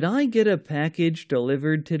 did I get a package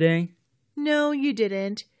delivered today? No, you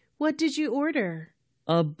didn't. What did you order?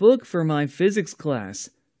 A book for my physics class.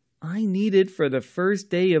 I need it for the first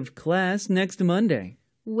day of class next Monday.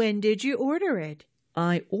 When did you order it?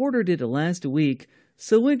 I ordered it last week,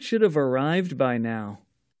 so it should have arrived by now.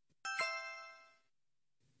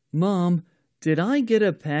 Mom, did I get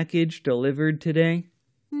a package delivered today?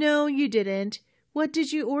 No, you didn't. What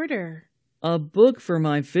did you order? A book for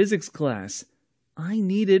my physics class. I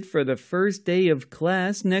need it for the first day of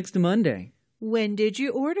class next Monday. When did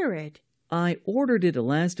you order it? I ordered it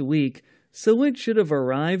last week, so it should have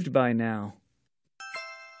arrived by now.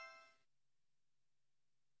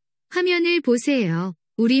 화면을 보세요.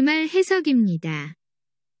 우리말 해석입니다.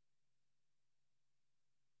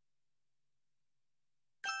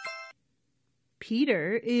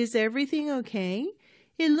 Peter, is everything okay?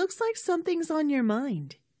 It looks like something's on your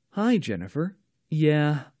mind. Hi, Jennifer.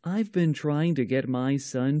 Yeah, I've been trying to get my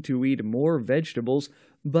son to eat more vegetables,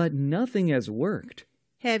 but nothing has worked.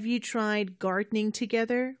 Have you tried gardening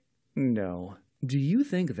together? No. Do you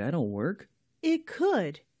think that'll work? It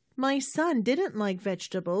could. My son didn't like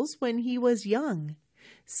vegetables when he was young.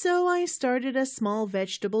 So I started a small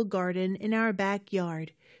vegetable garden in our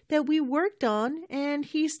backyard that we worked on, and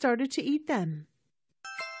he started to eat them.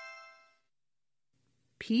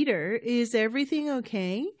 Peter, is everything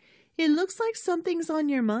okay? It looks like something's on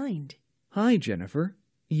your mind. Hi, Jennifer.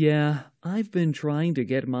 Yeah, I've been trying to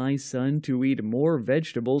get my son to eat more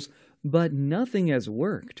vegetables, but nothing has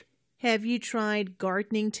worked. Have you tried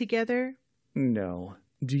gardening together? No.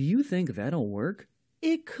 Do you think that'll work?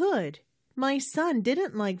 It could. My son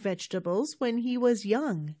didn't like vegetables when he was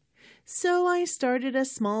young. So I started a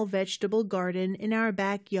small vegetable garden in our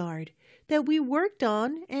backyard that we worked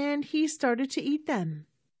on, and he started to eat them.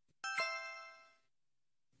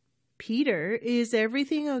 Peter, is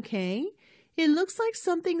everything okay? It looks like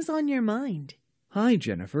something's on your mind. Hi,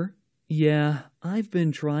 Jennifer. Yeah, I've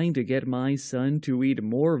been trying to get my son to eat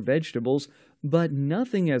more vegetables, but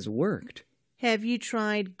nothing has worked. Have you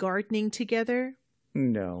tried gardening together?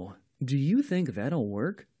 No. Do you think that'll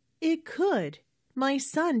work? It could. My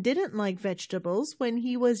son didn't like vegetables when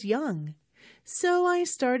he was young. So I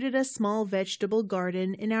started a small vegetable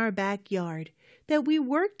garden in our backyard that we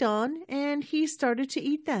worked on, and he started to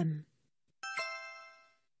eat them.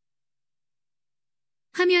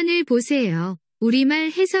 화면을 보세요.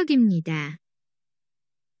 우리말 해석입니다.